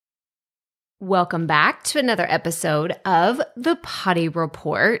Welcome back to another episode of the Potty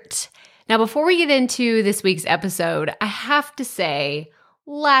Report. Now, before we get into this week's episode, I have to say,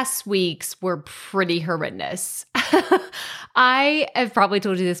 last week's were pretty horrendous. I have probably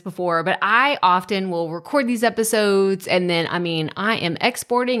told you this before, but I often will record these episodes and then, I am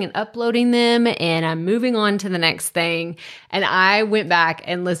exporting and uploading them and I'm moving on to the next thing. And I went back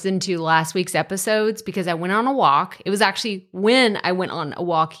and listened to last week's episodes because I went on a walk. It was actually when I went on a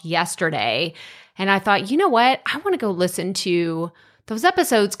walk yesterday. And I thought, you know what? I want to go listen to those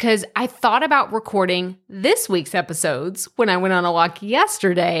episodes because I thought about recording this week's episodes when I went on a walk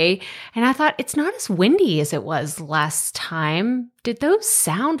yesterday. And I thought, it's not as windy as it was last time. Did those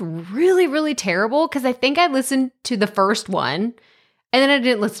sound really, really terrible? Because I think I listened to the first one and then I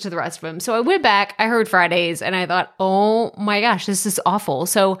didn't listen to the rest of them. So I went back, I heard Fridays, and I thought, oh my gosh, this is awful.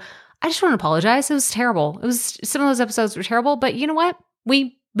 So I just want to apologize. It was terrible. Some of those episodes were terrible, but you know what?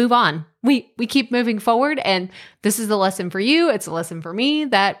 We move on. We keep moving forward, and this is the lesson for you. It's a lesson for me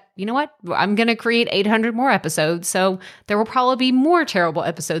that, you know what? I'm going to create 800 more episodes, so there will probably be more terrible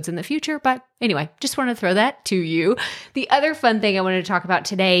episodes in the future, but anyway, just want to throw that to you. The other fun thing I wanted to talk about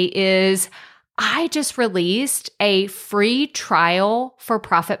today is I just released a free trial for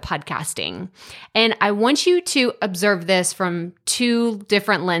Proffitt podcasting, and I want you to observe this from two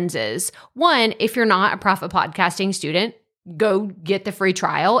different lenses. One, if you're not a Proffitt podcasting student, go get the free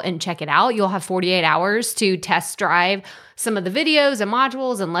trial and check it out. You'll have 48 hours to test drive some of the videos and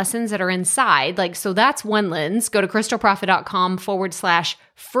modules and lessons that are inside. So that's one lens. Go to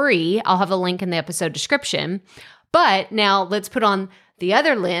crystalproffitt.com/free. I'll have a link in the episode description. But now let's put on the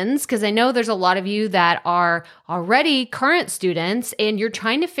other lens, because I know there's a lot of you that are already current students and you're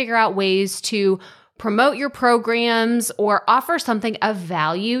trying to figure out ways to promote your programs or offer something of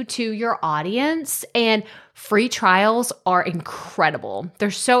value to your audience. And free trials are incredible. They're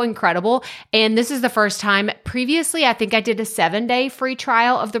so incredible. And this is the first time. Previously, I think I did a 7-day free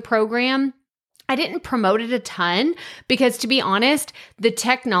trial of the program. I didn't promote it a ton because, to be honest, the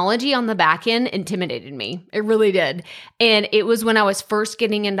technology on the back end intimidated me. It really did. And it was when I was first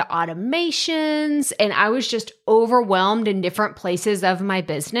getting into automations and I was just overwhelmed in different places of my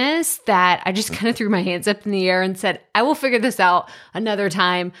business that I just kind of threw my hands up in the air and said, I will figure this out another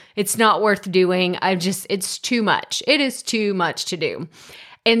time. It's not worth doing. It's too much. It is too much to do.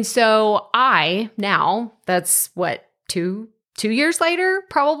 And so that's what, 2 years later,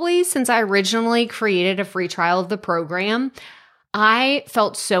 probably, since I originally created a free trial of the program, I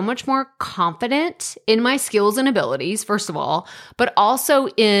felt so much more confident in my skills and abilities, first of all, but also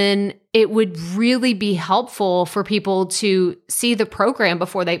in it would really be helpful for people to see the program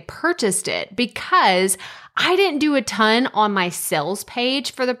before they purchased it, because I didn't do a ton on my sales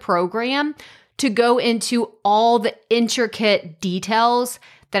page for the program to go into all the intricate details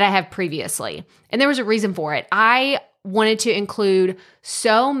that I have previously. And there was a reason for it. I wanted to include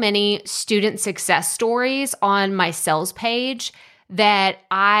so many student success stories on my sales page that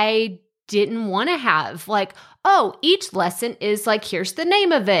I didn't want to have. Each lesson is here's the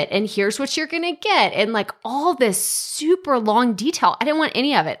name of it, and here's what you're going to get, and all this super long detail. I didn't want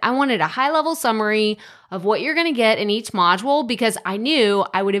any of it. I wanted a high-level summary of what you're going to get in each module, because I knew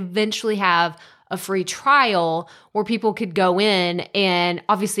I would eventually have a free trial where people could go in, and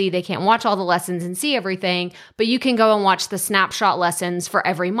obviously they can't watch all the lessons and see everything, but you can go and watch the snapshot lessons for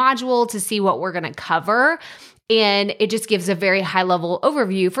every module to see what we're going to cover. And it just gives a very high level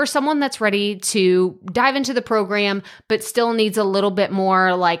overview for someone that's ready to dive into the program, but still needs a little bit more,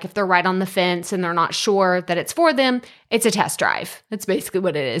 if they're right on the fence and they're not sure that it's for them, it's a test drive. That's basically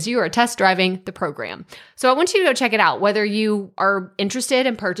what it is. You are test driving the program. So I want you to go check it out. Whether you are interested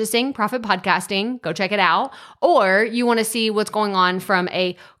in purchasing Proffitt Podcasting, go check it out, or you want to see what's going on from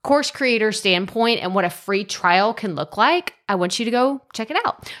a course creator standpoint and what a free trial can look like, I want you to go check it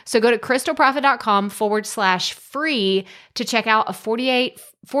out. So go to crystalproffitt.com/free to check out a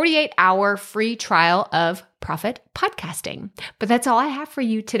 48-hour free trial of Proffitt Podcasting. But that's all I have for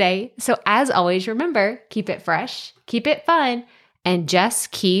you today. So as always, remember, keep it fresh, keep it fun, and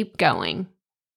just keep going.